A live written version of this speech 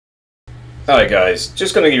Alright guys,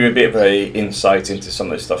 just going to give you a bit of a insight into some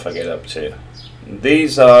of the stuff I get up to.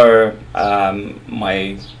 These are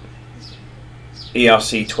my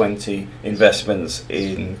ERC20 investments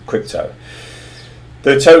in crypto.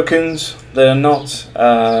 The tokens, they're not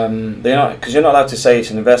because you're not allowed to say it's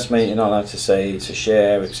an investment, you're not allowed to say it's a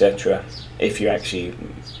share, etc. if you're actually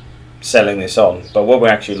selling this on. But what we're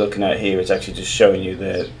actually looking at here is actually just showing you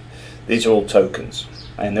that these are all tokens,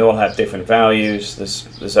 and they all have different values.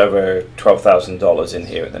 There's over $12,000 in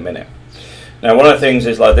here at the minute. Now, one of the things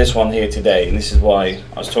is like this one here today, and this is why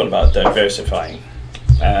I was talking about diversifying.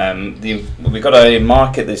 We've got to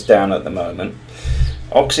market this down at the moment.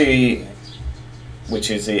 Oxy, which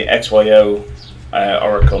is the XYO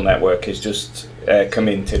Oracle network, has just come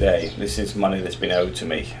in today. This is money that's been owed to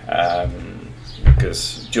me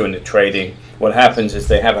because during the trading, what happens is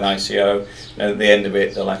they have an ICO, and at the end of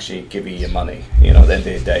it, they'll actually give you your money. You know, at the end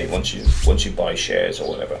of the day, once you buy shares or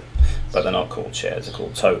whatever. But they're not called shares; they're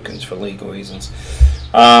called tokens for legal reasons.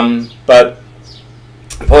 But the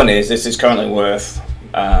point is, this is currently worth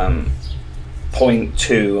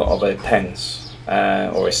 0.2 of a pence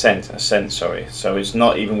or a cent. Sorry. So it's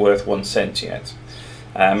not even worth 1 cent yet.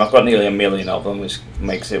 I've got nearly 1 million of them, which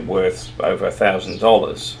makes it worth over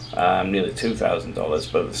 $1,000, nearly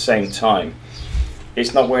 $2,000. But at the same time,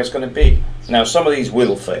 it's not where it's going to be. Now, some of these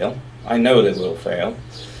will fail. I know they will fail.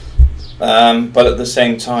 But at the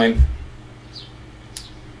same time,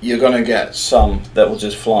 you're going to get some that will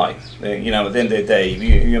just fly. You know, at the end of the day,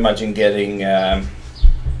 you imagine getting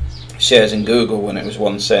shares in Google when it was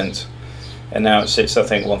 1 cent, and now it sits, I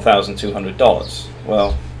think, $1,200.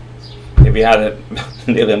 Well, if you had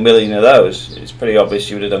nearly 1 million of those, it's pretty obvious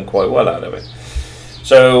you would have done quite well out of it.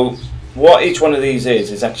 So what each one of these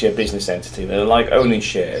is actually a business entity. They're like owning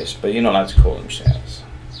shares, but you're not allowed to call them shares.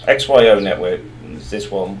 XYO network,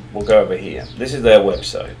 this one, we'll go over here. This is their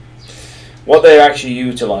website. What they're actually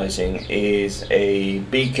utilizing is a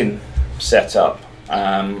beacon setup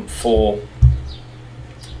for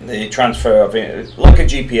the transfer of it, like a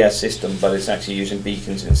GPS system, but it's actually using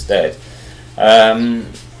beacons instead.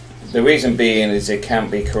 The reason being is it can't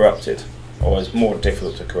be corrupted, or it's more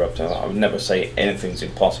difficult to corrupt. I would never say anything's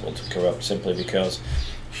impossible to corrupt, simply because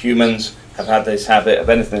humans have had this habit of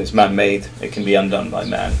anything that's man-made, it can be undone by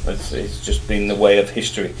man. It's just been the way of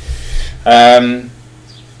history.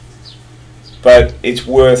 But it's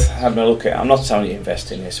worth having a look at. I'm not telling you invest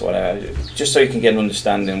in this or whatever, just so you can get an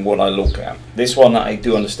understanding of what I look at. This one, I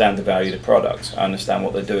do understand the value of the product. I understand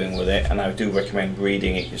what they're doing with it, and I do recommend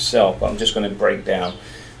reading it yourself. But I'm just going to break down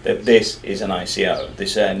that this is an ICO,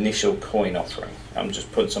 this initial coin offering. I'm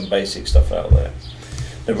just putting some basic stuff out there.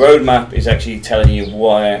 The roadmap is actually telling you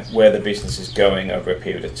where the business is going over a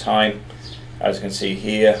period of time. As you can see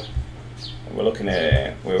here, we're looking at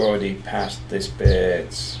it. We're already past this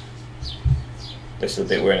bit. This is the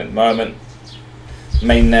bit we're in at the moment.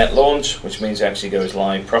 Mainnet launch, which means it actually goes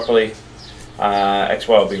live properly. XY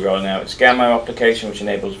will be rolling out its Gamma application, which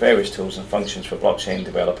enables various tools and functions for blockchain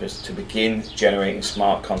developers to begin generating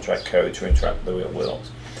smart contract code to interact with the real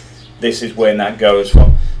world. This is when that goes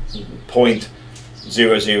from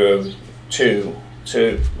 0.002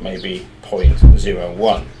 to maybe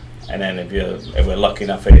 0.01. And then if we're lucky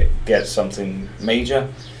enough it gets something major,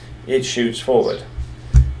 it shoots forward.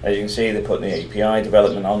 As you can see, they're putting the API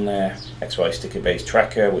development on there, XY sticker-based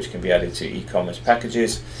tracker, which can be added to e-commerce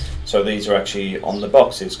packages. So these are actually on the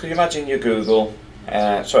boxes. Could you imagine your Google,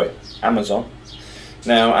 Amazon.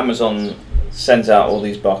 Now, Amazon sends out all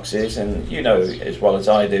these boxes, and you know as well as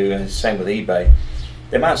I do, and same with eBay,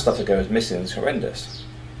 the amount of stuff that goes missing is horrendous.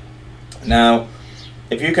 Now,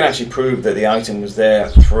 if you can actually prove that the item was there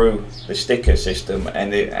through the sticker system,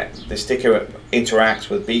 and the sticker interacts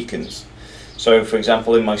with beacons. So, for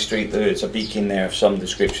example, in my street there's a beacon there of some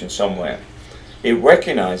description somewhere. It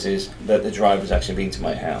recognizes that the driver's actually been to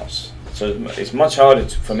my house. So it's much harder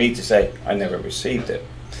for me to say I never received it.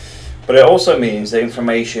 But it also means the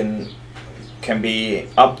information can be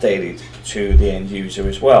updated to the end user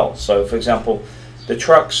as well. So, for example, the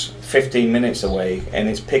truck's 15 minutes away and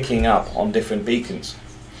it's picking up on different beacons.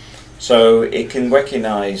 So it can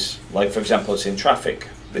recognize, like for example, it's in traffic,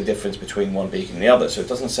 the difference between one beacon and the other, so it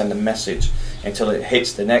doesn't send a message until it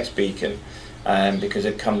hits the next beacon, because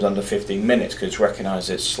it comes under 15 minutes because it's recognized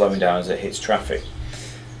it's slowing down as it hits traffic.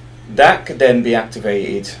 That could then be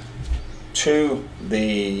activated to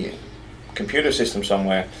the computer system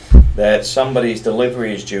somewhere that somebody's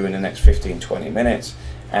delivery is due in the next 15-20 minutes,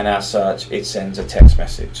 and as such it sends a text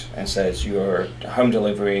message and says your home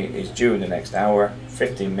delivery is due in the next hour,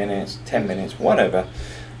 15 minutes, 10 minutes, whatever.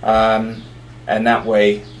 And that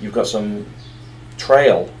way you've got some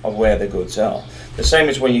trail of where the goods are. The same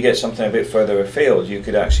as when you get something a bit further afield, you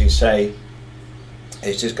could actually say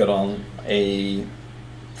it's just got on a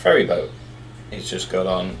ferry boat, it's just got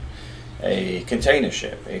on a container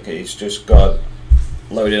ship, it's just got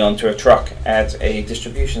loaded onto a truck at a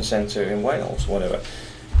distribution centre in Wales, whatever.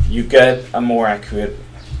 You get a more accurate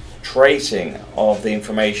tracing of the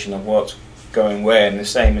information of what's going where, and the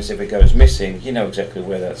same as if it goes missing, you know exactly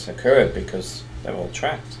where that's occurred because they're all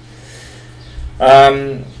tracked.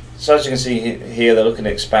 So as you can see here, they're looking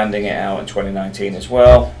at expanding it out in 2019 as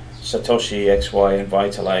well. Satoshi XY and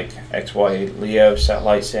Vitalik XY Leo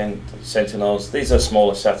satellite sentinels. These are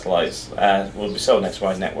smaller satellites. Will be sold on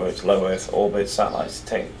XY networks, low Earth orbit satellites.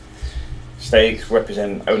 Stakes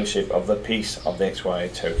represent ownership of the piece of the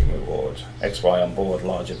XY token reward. XY on board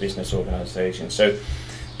larger business organizations. So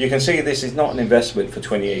you can see this is not an investment for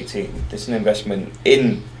 2018. This is an investment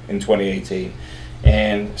in 2018,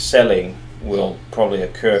 and selling will probably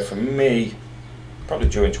occur for me probably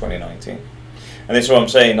during 2019. And this is what I'm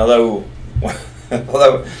saying, although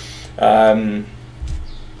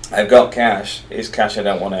I've got cash, it's cash I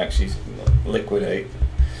don't want to actually liquidate.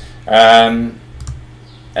 And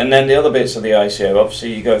then the other bits of the ICO,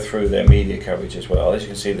 obviously you go through their media coverage as well. As you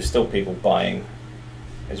can see, there's still people buying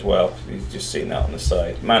as well. You've just seen that on the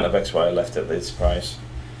side. Amount of XY left at this price.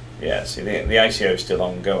 Yeah, see the ICO is still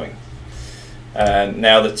ongoing.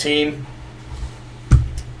 Now the team,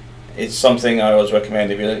 it's something I always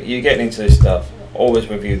recommend. If you're getting into this stuff, always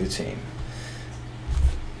review the team.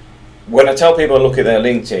 When I tell people to look at their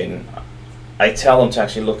LinkedIn, I tell them to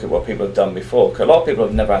actually look at what people have done before, because a lot of people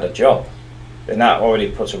have never had a job. And that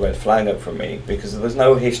already puts a red flag up for me, because if there's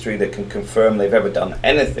no history that can confirm they've ever done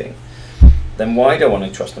anything, then why do I want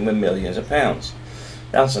to trust them with millions of pounds?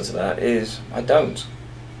 The answer to that is I don't.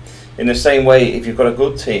 In the same way, if you've got a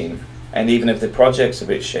good team, and even if the project's a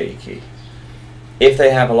bit shaky, if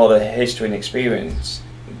they have a lot of history and experience,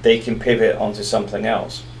 they can pivot onto something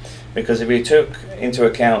else. Because if you took into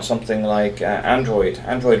account something like Android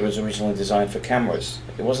was originally designed for cameras.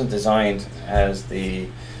 It wasn't designed as the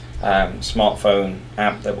smartphone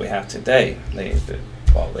app that we have today.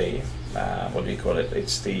 What do you call it?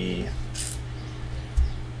 It's the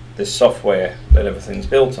software that everything's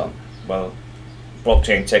built on. Well,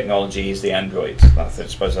 blockchain technology is the Android. I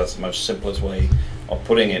suppose that's the most simplest way of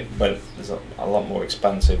putting it, but it's a lot more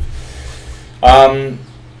expansive.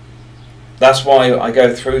 That's why I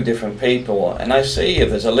go through different people and I see if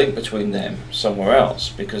there's a link between them somewhere else,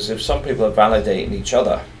 because if some people are validating each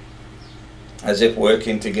other as if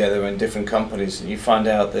working together in different companies, and you find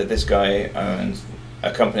out that this guy owned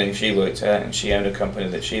a company she worked at and she owned a company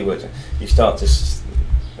that she worked at, you start to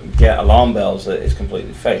get alarm bells that it's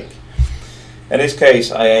completely fake. In this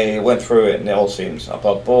case, I went through it and it all seems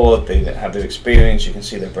above board. They have their experience. You can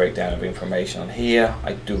see the breakdown of information on here.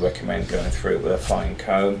 I do recommend going through it with a fine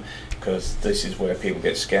comb, because this is where people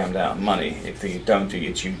get scammed out of money. If you don't do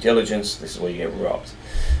your due diligence, this is where you get robbed.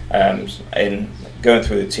 And going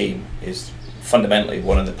through the team is fundamentally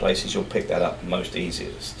one of the places you'll pick that up most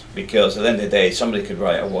easiest, because at the end of the day, somebody could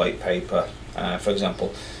write a white paper. For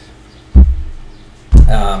example,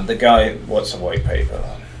 the guy, what's a white paper?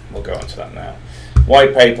 We'll go into that now.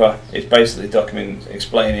 White paper is basically a document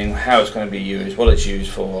explaining how it's going to be used, what it's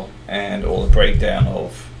used for, and all the breakdown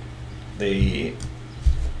of the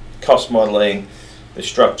cost modeling, the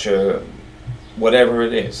structure, whatever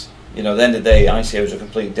it is. You know, at the end of the day, ICOs are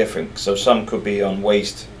completely different. So some could be on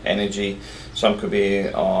waste energy, some could be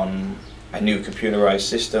on a new computerized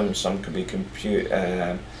system, some could be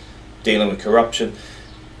dealing with corruption.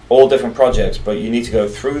 All different projects, but you need to go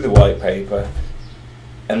through the white paper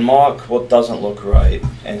and mark what doesn't look right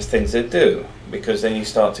and things that do, because then you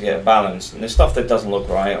start to get a balance. And the stuff that doesn't look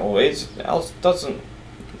right or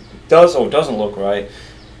doesn't look right,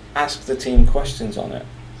 ask the team questions on it.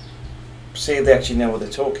 See if they actually know what they're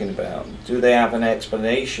talking about. Do they have an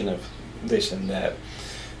explanation of this and that?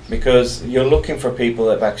 Because you're looking for people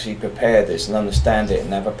that have actually prepared this and understand it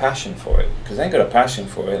and have a passion for it. Because they ain't got a passion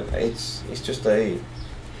for it. It's just a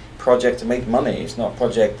project to make money. It's not a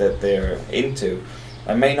project that they're into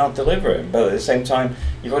and may not deliver it, but at the same time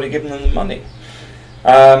you've already given them the money.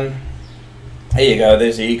 Here you go,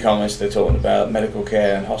 there's the e-commerce they're talking about, medical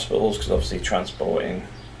care and hospitals, because obviously transporting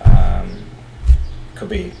could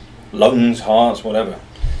be lungs, hearts, whatever.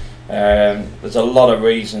 There's a lot of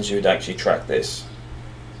reasons you would actually track this,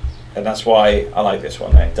 and that's why I like this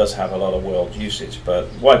one. It does have a lot of world usage, but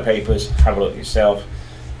white papers, have a look yourself.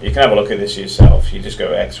 You can have a look at this yourself. You just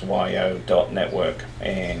go xyo.network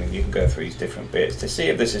and you can go through these different bits to see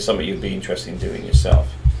if this is something you'd be interested in doing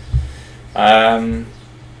yourself. The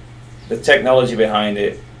technology behind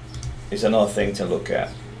it is another thing to look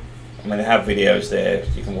at. I mean, they have videos there,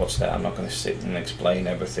 you can watch that. I'm not going to sit and explain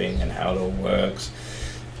everything and how it all works.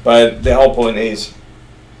 But the whole point is,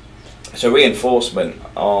 it's a reinforcement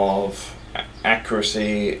of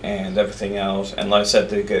accuracy and everything else. And like I said,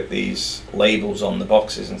 they get these labels on the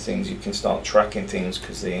boxes and things. You can start tracking things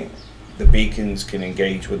because the beacons can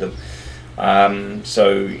engage with them.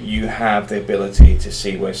 So you have the ability to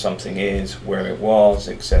see where something is, where it was,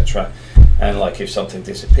 etc. And like if something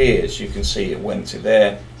disappears, you can see it went to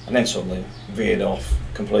there and then suddenly veered off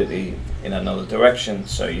completely in another direction.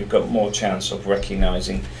 So you've got more chance of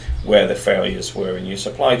recognizing where the failures were in your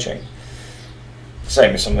supply chain.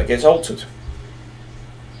 Same as something that gets altered,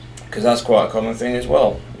 because that's quite a common thing as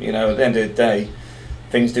well. You know, at the end of the day,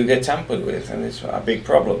 things do get tampered with, and it's a big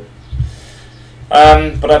problem.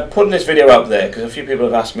 But I'm putting this video up there because a few people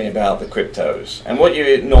have asked me about the cryptos. And what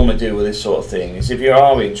you normally do with this sort of thing is, if you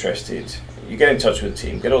are interested, you get in touch with the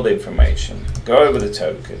team, get all the information, go over the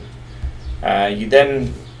token. You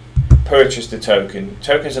then purchase the token.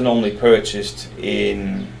 Tokens are normally purchased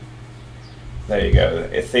in, there you go,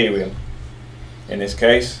 Ethereum in this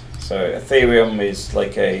case. So Ethereum is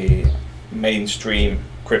like a mainstream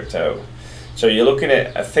crypto. So you're looking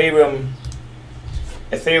at Ethereum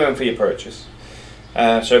for your purchase.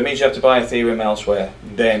 So it means you have to buy Ethereum elsewhere,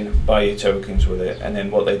 then buy your tokens with it, and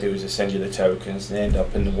then what they do is they send you the tokens and they end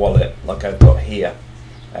up in the wallet like I've got here,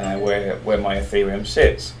 where my Ethereum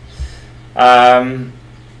sits.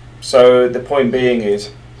 So the point being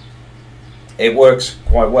is, it works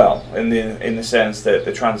quite well in the sense that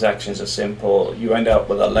the transactions are simple. You end up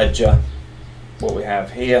with a ledger, what we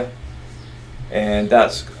have here, and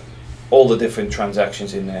that's all the different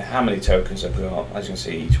transactions in there, how many tokens I've got, as you can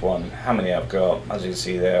see each one, how many I've got, as you can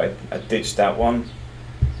see there. I ditched that one,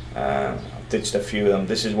 I've ditched a few of them.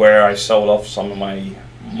 This is where I sold off some of my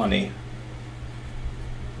money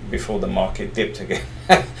before the market dipped again,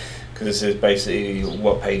 because this is basically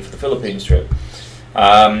what paid for the Philippines trip.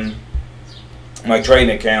 My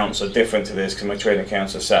trading accounts are different to this because my trading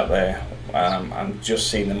accounts are sat there. I'm just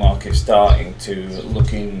seeing the market starting to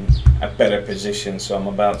look in a better position, so I'm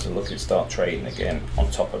about to start trading again on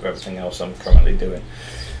top of everything else I'm currently doing.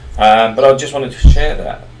 But I just wanted to share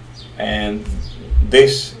that. And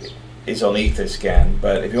this is on Etherscan,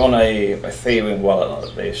 but if you want a Ethereum wallet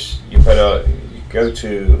like this, you better go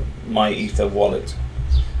to my Ether wallet,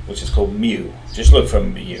 which is called Mu. Just look for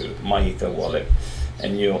Mu, my Ether wallet,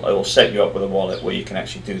 and it will set you up with a wallet where you can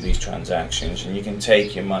actually do these transactions, and you can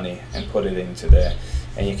take your money and put it into there,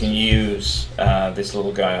 and you can use this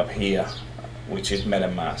little guy up here, which is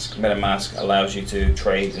MetaMask. MetaMask allows you to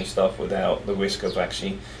trade and stuff without the risk of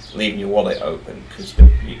actually leaving your wallet open, because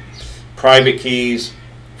private keys,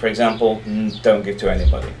 for example, don't give to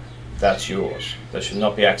anybody. That's yours. That should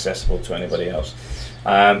not be accessible to anybody else.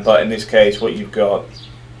 But in this case, what you've got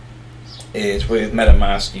is, with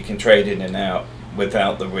MetaMask, you can trade in and out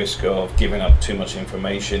without the risk of giving up too much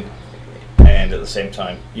information, and at the same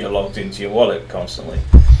time you're logged into your wallet constantly.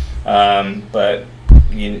 But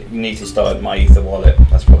you need to start my Ether wallet.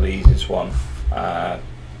 That's probably the easiest one. I'm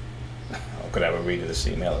gonna have a read of this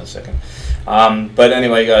email in a second. But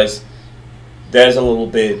anyway, guys, there's a little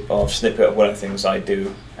bit of snippet of one of the things I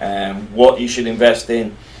do, and what you should invest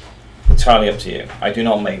in, entirely up to you. I do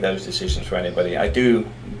not make those decisions for anybody. I do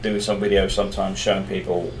some videos sometimes showing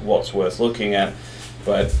people what's worth looking at,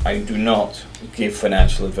 but I do not give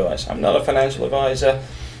financial advice. I'm not a financial advisor.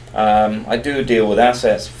 I do deal with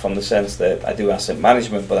assets from the sense that I do asset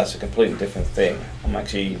management, but that's a completely different thing. I'm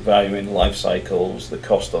actually evaluating life cycles, the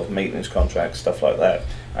cost of maintenance contracts, stuff like that.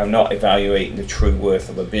 I'm not evaluating the true worth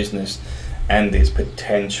of a business and its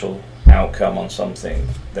potential outcome on something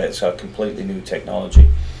that's a completely new technology.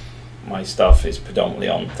 My stuff is predominantly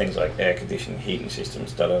on things like air conditioning, heating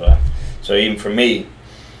systems, So even for me,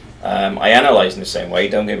 I analyze in the same way,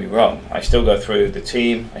 don't get me wrong. I still go through the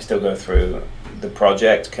team, I still go through the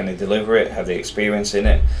project. Can they deliver it? Have the experience in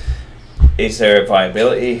it? Is there a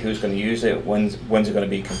viability? Who's going to use it? When's it going to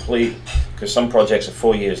be complete? Because some projects are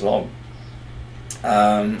 4 years long.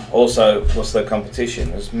 Also, what's the competition?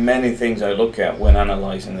 There's many things I look at when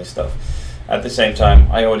analyzing this stuff. At the same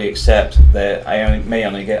time, I already accept that I may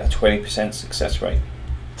only get a 20% success rate.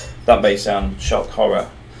 That may sound shock horror,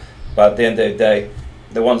 but at the end of the day,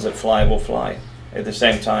 the ones that fly will fly. At the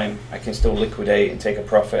same time, I can still liquidate and take a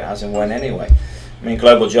profit as and when anyway. I mean,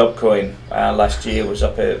 Global Job Coin last year was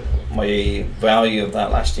up at, my value of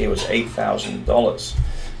that last year was $8,000.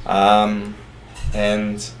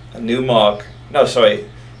 And Newmark was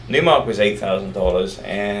 $8,000,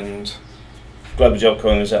 and Global Job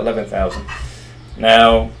Coin was at $11,000.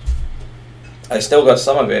 Now, I still got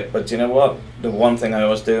some of it, but you know what? The one thing I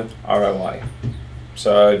always do, ROI.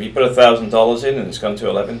 So if you put $1,000 in and it's gone to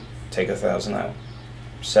 11, take 1,000 out.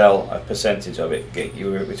 Sell a percentage of it, get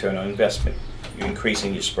your return on investment. You're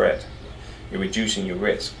increasing your spread. You're reducing your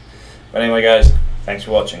risk. But anyway, guys, thanks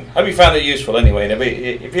for watching. Hope you found it useful anyway. And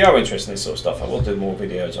if you are interested in this sort of stuff, I will do more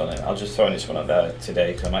videos on it. I'll just throw this one up there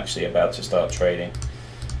today because I'm actually about to start trading.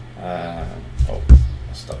 Oh, I'll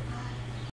stop.